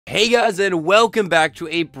Hey guys, and welcome back to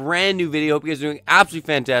a brand new video. Hope you guys are doing absolutely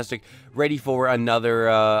fantastic. Ready for another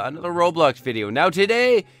Roblox video. Now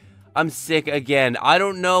today, I'm sick again. I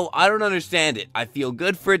don't know. I don't understand it. I feel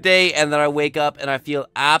good for a day, and then I wake up and I feel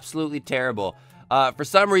absolutely terrible. For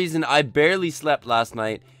some reason, I barely slept last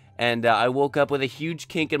night, and I woke up with a huge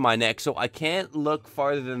kink in my neck, so I can't look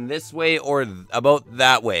farther than this way or about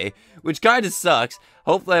that way, which kind of sucks.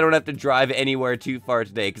 Hopefully I don't have to drive anywhere too far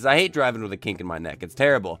today, because I hate driving with a kink in my neck. It's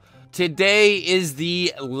terrible. Today is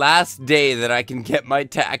the last day that I can get my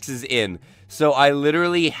taxes in, so I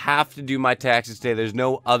literally have to do my taxes today. There's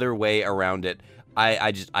no other way around it.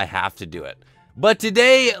 I have to do it. But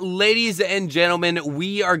today, ladies and gentlemen,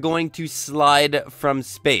 we are going to slide from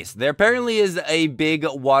space. There apparently is a big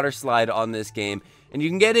water slide on this game, and you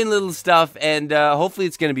can get in little stuff, and hopefully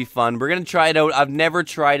it's going to be fun. We're going to try it out. I've never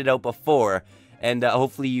tried it out before, and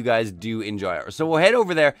hopefully you guys do enjoy it. So we'll head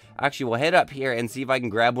over there. Actually, we'll head up here and see if I can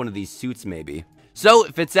grab one of these suits maybe. So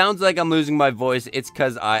if it sounds like I'm losing my voice, it's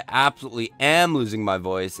because I absolutely am losing my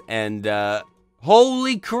voice, and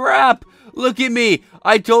holy crap! Look at me!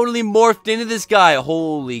 I totally morphed into this guy!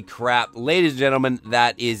 Holy crap. Ladies and gentlemen,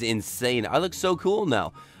 that is insane. I look so cool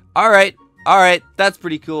now. Alright, that's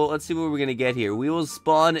pretty cool. Let's see what we're gonna get here. We will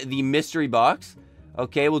spawn the mystery box.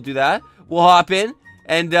 Okay, we'll do that. We'll hop in,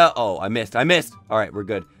 and, oh, I missed. Alright, we're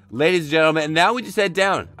good. Ladies and gentlemen, and now we just head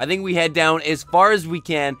down. I think we head down as far as we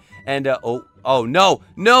can, and, oh,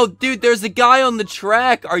 no, dude, there's a guy on the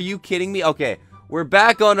track! Are you kidding me? Okay. We're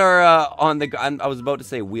back on our, I was about to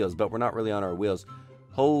say wheels, but we're not really on our wheels.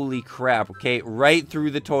 Holy crap, okay, right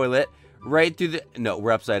through the toilet, no,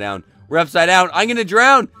 we're upside down. I'm gonna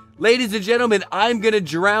drown! Ladies and gentlemen, I'm gonna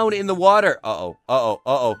drown in the water.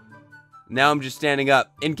 Uh-oh. Now I'm just standing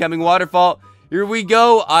up. Incoming waterfall. Here we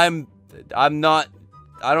go. I don't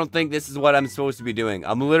think this is what I'm supposed to be doing.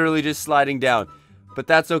 I'm literally just sliding down, but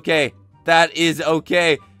that's okay. That is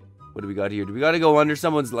okay. What do we got here? Do we gotta go under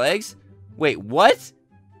someone's legs? Wait, what?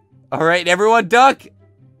 Alright, everyone duck!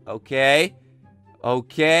 Okay.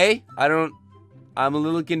 I'm a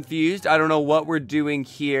little confused. I don't know what we're doing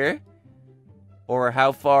here. Or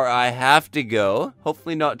how far I have to go.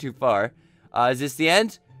 Hopefully not too far. Is this the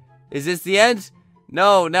end?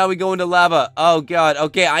 No, now we go into lava. Oh god.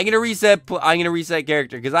 Okay, I'm gonna reset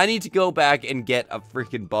character, because I need to go back and get a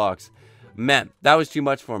freaking box. Man, that was too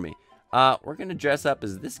much for me. We're gonna dress up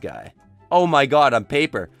as this guy. Oh my god, I'm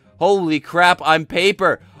paper. Holy crap, I'm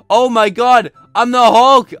paper. Oh my god, I'm the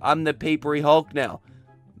Hulk. I'm the papery Hulk now.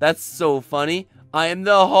 That's so funny. I am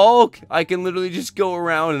the Hulk. I can literally just go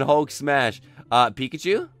around and Hulk smash.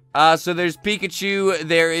 Pikachu? So there's Pikachu.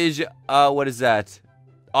 There is, what is that?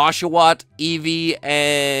 Oshawott, Eevee,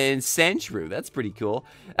 and Sandshrew. That's pretty cool.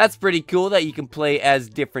 That's pretty cool that you can play as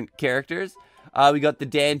different characters. We got the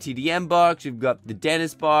Dan TDM box. We've got the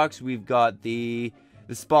Dennis box. We've got the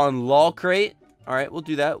Spawn LOL crate. Alright, we'll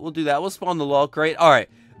do that. We'll spawn the LOL crate. Alright,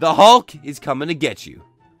 the Hulk is coming to get you.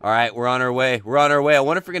 Alright, we're on our way. I wonder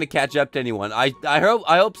if we're going to catch up to anyone. I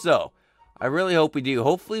hope so. I really hope we do.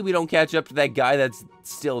 Hopefully we don't catch up to that guy that's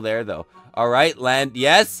still there, though. Alright, land.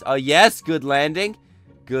 Yes. Yes. Good landing.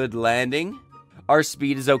 Our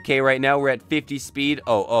speed is okay right now. We're at 50 speed.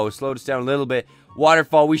 Oh, slowed us down a little bit.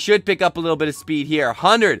 Waterfall. We should pick up a little bit of speed here.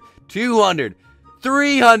 100, 200,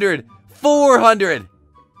 300, 400.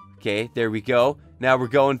 Okay, there we go. Now we're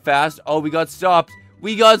going fast. Oh, we got stopped.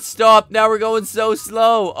 Now we're going so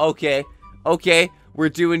slow. Okay. We're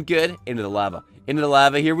doing good. Into the lava.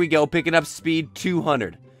 Here we go. Picking up speed.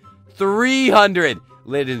 200. 300.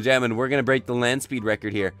 Ladies and gentlemen, we're going to break the land speed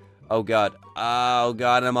record here. Oh, God.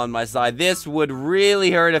 I'm on my side. This would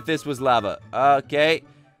really hurt if this was lava. Okay.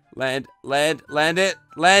 Land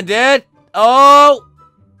it. Oh!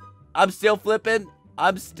 I'm still flipping.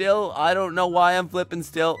 I don't know why I'm flipping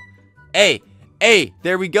still. Hey,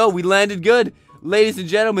 there we go. We landed good. Ladies and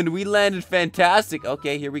gentlemen, we landed fantastic.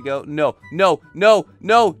 Okay, here we go. No.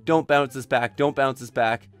 Don't bounce us back.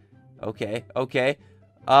 Okay.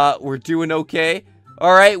 We're doing okay.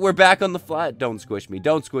 All right, we're back on the flat. Don't squish me.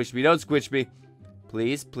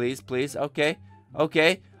 Please. Okay.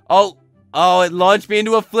 Oh, it launched me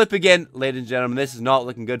into a flip again. Ladies and gentlemen, this is not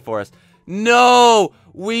looking good for us. No,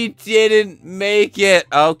 we didn't make it.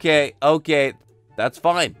 Okay. That's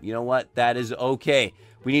fine. You know what? That is okay.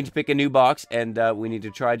 We need to pick a new box, and we need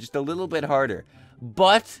to try just a little bit harder.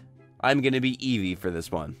 But I'm going to be Eevee for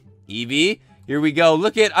this one. Eevee, here we go.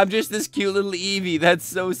 Look at, I'm just this cute little Eevee. That's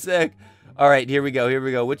so sick. All right, here we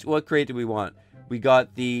go. What crate do we want? We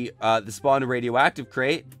got the Spawn Radioactive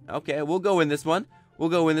crate. Okay, we'll go in this one.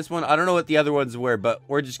 I don't know what the other ones were, but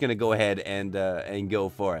we're just going to go ahead and go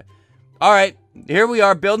for it. All right, here we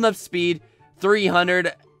are, building up speed.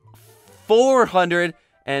 300. 400.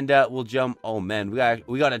 And we'll jump. Oh, man,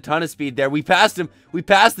 we got a ton of speed there. We passed him. We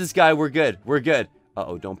passed this guy. We're good. We're good.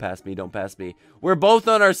 Uh-oh, don't pass me. Don't pass me. We're both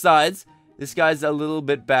on our sides. This guy's a little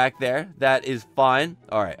bit back there. That is fine.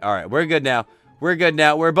 All right, all right. We're good now. We're good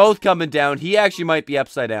now. We're both coming down. He actually might be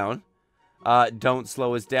upside down. Don't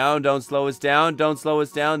slow us down. Don't slow us down. Don't slow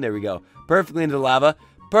us down. There we go. Perfectly into the lava.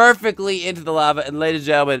 Perfectly into the lava. And ladies and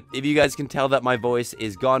gentlemen, if you guys can tell that my voice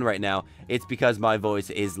is gone right now, it's because my voice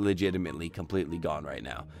is legitimately completely gone right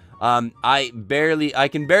now. I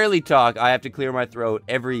can barely talk. I have to clear my throat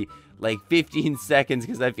every like 15 seconds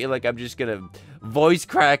because I feel like I'm just gonna voice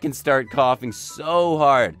crack and start coughing so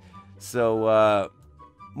hard. So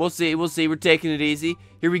we'll see. We'll see. We're taking it easy.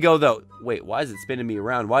 Here we go though. Wait, why is it spinning me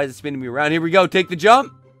around? Why is it spinning me around? Here we go. Take the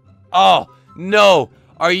jump. Oh no.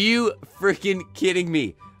 Are you freaking kidding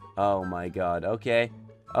me? Oh my god. Okay.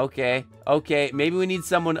 Okay. Okay. Maybe we need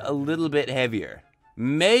someone a little bit heavier.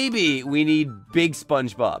 Maybe we need Big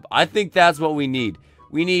SpongeBob. I think that's what we need.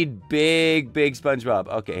 We need big SpongeBob.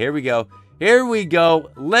 Okay, here we go. Here we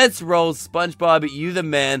go. Let's roll, SpongeBob. You the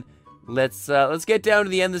man. Let's get down to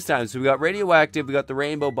the end this time. So we got radioactive, we got the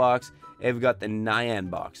rainbow box, and we got the Nyan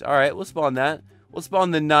box. All right, we'll spawn that. We'll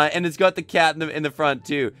spawn the Nyan, and it's got the cat in the front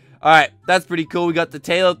too. All right, that's pretty cool. We got the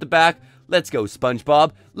tail at the back. Let's go,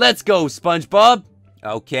 SpongeBob. Let's go, SpongeBob.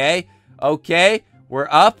 Okay, okay. We're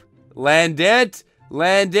up. Land it.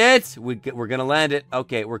 Land it. We're gonna land it.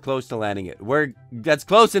 Okay, we're close to landing it. That's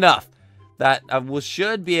close enough. That we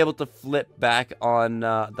should be able to flip back on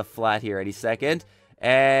the flat here any second.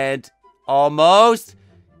 And almost.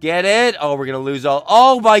 Get it. Oh, we're gonna lose all.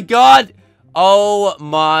 Oh my god. Oh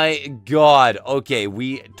my god. Okay,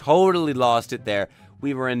 we totally lost it there.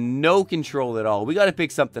 We were in no control at all. We gotta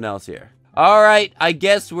pick something else here. Alright, I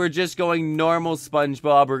guess we're just going normal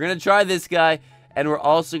SpongeBob. We're gonna try this guy. And we're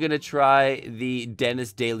also going to try the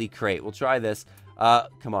Dennis Daily Crate. We'll try this.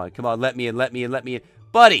 Come on, come on. Let me in, let me in, let me in.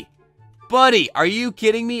 Buddy! Buddy, are you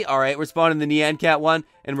kidding me? All right, we're spawning the Nyan Cat one,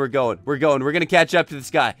 and we're going. We're going. We're going to catch up to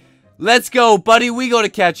this guy. Let's go, buddy. We go to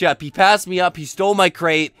catch up. He passed me up. He stole my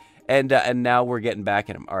crate, and now we're getting back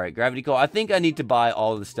at him. All right, Gravity Coal. I think I need to buy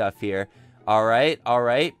all the stuff here. All right, all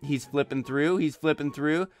right. He's flipping through. He's flipping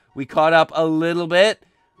through. We caught up a little bit.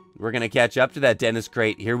 We're going to catch up to that Dennis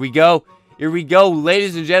Crate. Here we go. Here we go,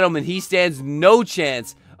 ladies and gentlemen. He stands no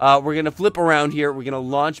chance. We're going to flip around here. We're going to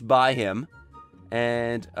launch by him.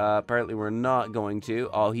 And apparently we're not going to.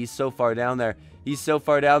 Oh, he's so far down there. He's so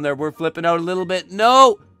far down there. We're flipping out a little bit.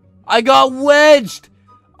 No! I got wedged!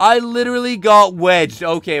 I literally got wedged.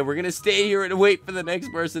 Okay, we're going to stay here and wait for the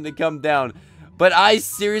next person to come down. But I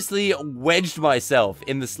seriously wedged myself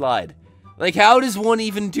in the slide. Like, how does one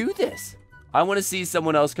even do this? I want to see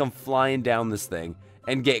someone else come flying down this thing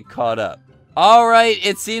and get caught up. Alright,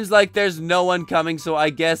 it seems like there's no one coming, so I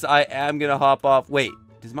guess I am gonna hop off. Wait,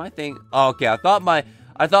 does my thing... Oh, okay, I thought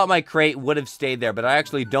my crate would have stayed there, but I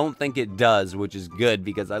actually don't think it does, which is good,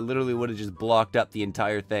 because I literally would have just blocked up the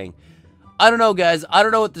entire thing. I don't know, guys. I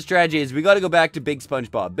don't know what the strategy is. We gotta go back to Big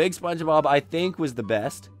SpongeBob. Big SpongeBob, I think, was the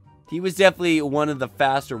best. He was definitely one of the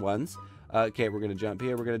faster ones. Okay, we're gonna jump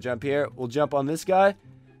here. We're gonna jump here. We'll jump on this guy.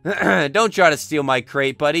 Don't try to steal my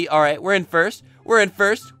crate, buddy. Alright, we're in first. We're in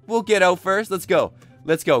first. We'll get out first. Let's go.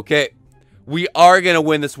 Let's go. Okay. We are going to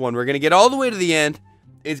win this one. We're going to get all the way to the end.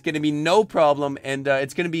 It's going to be no problem. And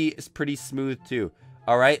it's going to be pretty smooth too.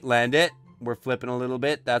 All right. Land it. We're flipping a little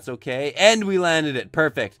bit. That's okay. And we landed it.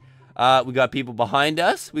 Perfect. We got people behind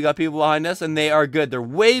us. We got people behind us. And they are good. They're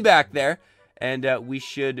way back there. And we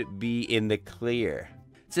should be in the clear.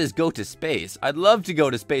 It says go to space. I'd love to go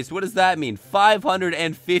to space. What does that mean?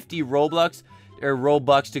 550 Roblox? Or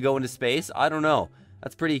Robux to go into space? I don't know.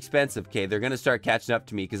 That's pretty expensive. Okay, they're gonna start catching up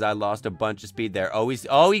to me because I lost a bunch of speed there. Oh,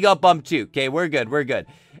 he got bumped too. Okay, we're good. We're good.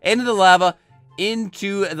 Into the lava.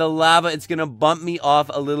 Into the lava. It's gonna bump me off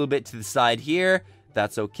a little bit to the side here.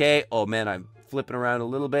 That's okay. Oh man, I'm flipping around a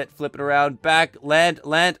little bit. Flipping around. Back. Land.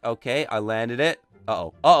 Land. Okay, I landed it.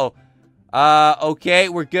 Uh-oh. Uh-oh. Okay,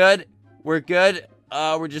 we're good. We're good.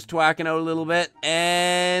 We're just twacking out a little bit.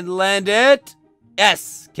 And land it.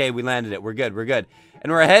 Yes! Okay, we landed it. We're good. We're good.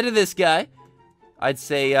 And we're ahead of this guy. I'd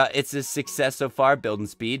say it's a success so far. Building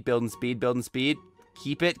speed. Building speed. Building speed.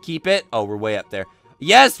 Keep it. Keep it. Oh, we're way up there.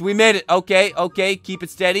 Yes! We made it. Okay. Okay. Keep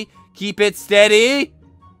it steady. Keep it steady.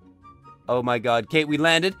 Oh, my God. Okay, we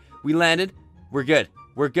landed. We landed. We're good.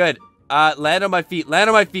 We're good. Land on my feet. Land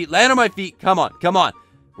on my feet. Land on my feet. Come on. Come on.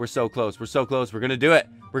 We're so close. We're so close. We're going to do it.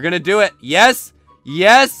 We're going to do it. Yes!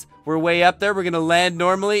 Yes! We're way up there. We're going to land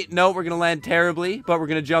normally. No, we're going to land terribly, but we're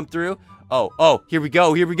going to jump through. Oh, here we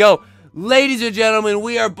go. Here we go. Ladies and gentlemen,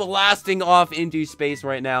 we are blasting off into space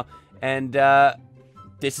right now. And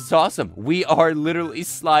This is awesome. We are literally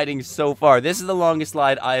sliding so far. This is the longest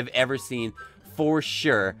slide I've ever seen, for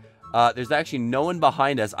sure. There's actually no one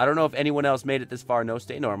behind us. I don't know if anyone else made it this far. No,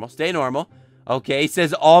 stay normal. Stay normal. Okay, he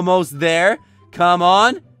says almost there. Come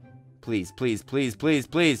on. Please, please, please, please,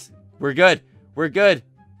 please. We're good. We're good.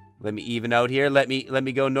 Let me even out here. Let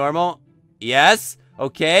me go normal. Yes.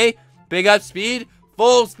 Okay. Big up speed.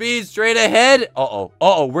 Full speed straight ahead. Uh-oh.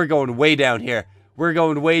 Uh-oh. We're going way down here. We're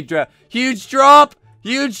going way down. Huge drop.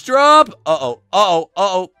 Huge drop. Uh-oh. Uh-oh.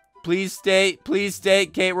 Uh-oh. Please stay. Please stay.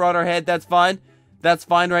 Okay, we're on our head. That's fine. That's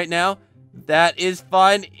fine right now. That is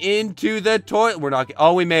fine. Into the toilet. We're not.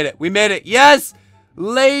 Oh, we made it. We made it. Yes.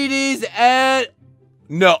 Ladies and...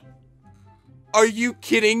 No. Are you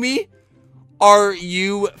kidding me? Are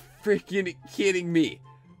you freaking kidding me?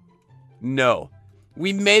 No.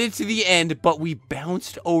 We made it to the end, but we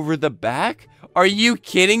bounced over the back? Are you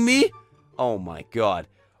kidding me? Oh my god.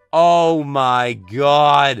 Oh my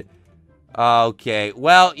god. Okay.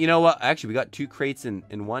 Well, you know what? Actually, we got 2 crates in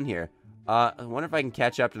one here. I wonder if I can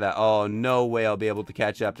catch up to that. Oh, no way I'll be able to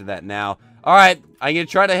catch up to that now. Alright, I'm gonna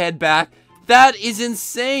try to head back. That is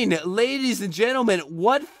insane. Ladies and gentlemen,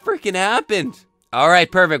 what freaking happened?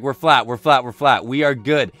 Alright, perfect. We're flat. We're flat. We're flat. We are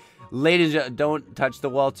good. Ladies, don't touch the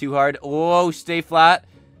wall too hard. Whoa, stay flat.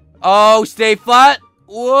 Oh, stay flat.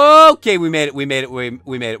 Whoa. Okay, we made it. We made it. We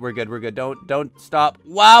made it. We're good. We're good. Don't stop.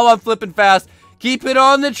 Wow, I'm flipping fast. Keep it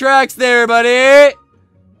on the tracks there, buddy.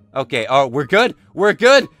 Okay. Oh, we're good. We're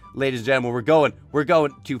good. Ladies and gentlemen, we're going. We're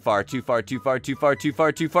going. Too far. Too far. Too far. Too far. Too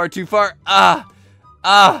far. Too far. Too far.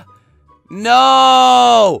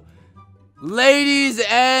 No. Ladies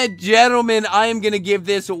and gentlemen, I am going to give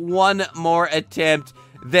this one more attempt.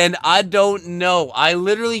 Then I don't know. I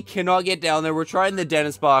literally cannot get down there. We're trying the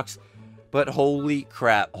dentist box. But holy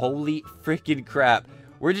crap. Holy freaking crap.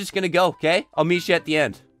 We're just going to go, okay? I'll meet you at the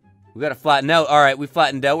end. We got to flatten out. All right, we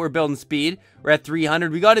flattened out. We're building speed. We're at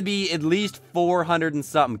 300. We got to be at least 400 and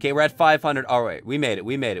something. Okay, we're at 500. All right, we made it.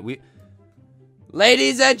 We made it.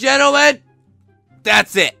 Ladies and gentlemen,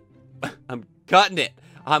 that's it. I'm cutting it.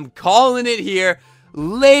 I'm calling it here.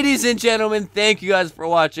 Ladies and gentlemen, thank you guys for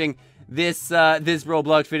watching this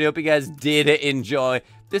Roblox video. Hope you guys did enjoy.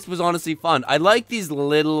 This was honestly fun. I like these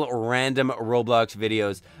little random Roblox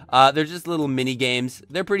videos. They're just little mini games.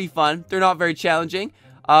 They're pretty fun. They're not very challenging.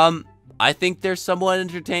 I think they're somewhat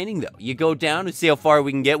entertaining though. You go down and see how far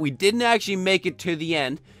we can get. We didn't actually make it to the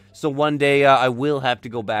end, so one day I will have to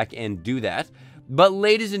go back and do that. But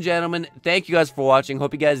ladies and gentlemen, thank you guys for watching.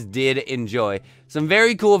 Hope you guys did enjoy. Some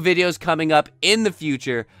very cool videos coming up in the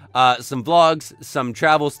future. Some vlogs, some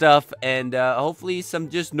travel stuff, and hopefully some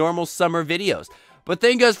just normal summer videos. But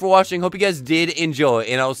thank you guys for watching. Hope you guys did enjoy,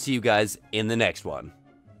 and I'll see you guys in the next one.